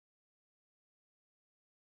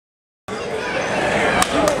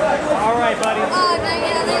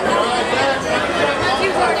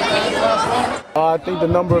I think the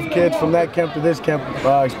number of kids from that camp to this camp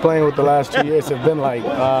explain what the last 2 years have been like.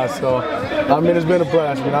 So, I mean, it's been a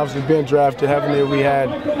blast. I mean, obviously being drafted, having the year we had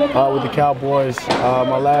with the Cowboys,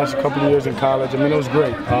 my last couple of years in college, I mean, it was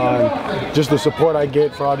great. Just the support I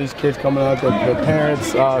get for all these kids coming out, their parents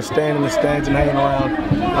staying in the stands and hanging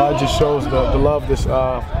around, just shows the love this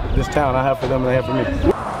town I have for them and they have for me.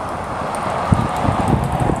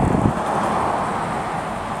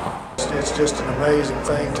 It's just an amazing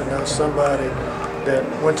thing to know somebody that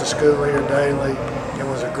went to school here daily and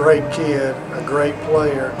was a great kid, a great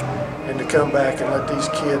player, and to come back and let these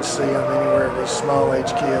kids see him anywhere, these small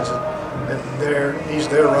age kids, and he's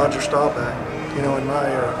their Roger Staubach, you know, in my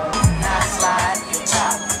era.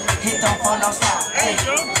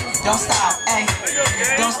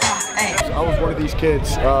 I was one of these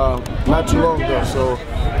kids not too long ago, so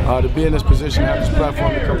to be in this position, have this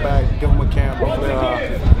platform to come back, give them a camp, hopefully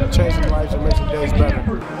change some lives and make some days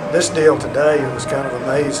better. This deal today was kind of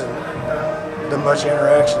amazing, the much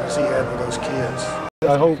interactions he had with those kids.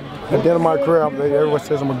 I hope at the end of my career, everyone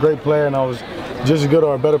says I'm a great player and I was just as good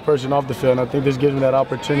or a better person off the field. And I think this gives me that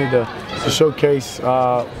opportunity to showcase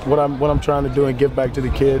what I'm trying to do and give back to the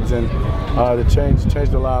kids and to change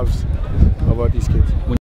the lives of these kids.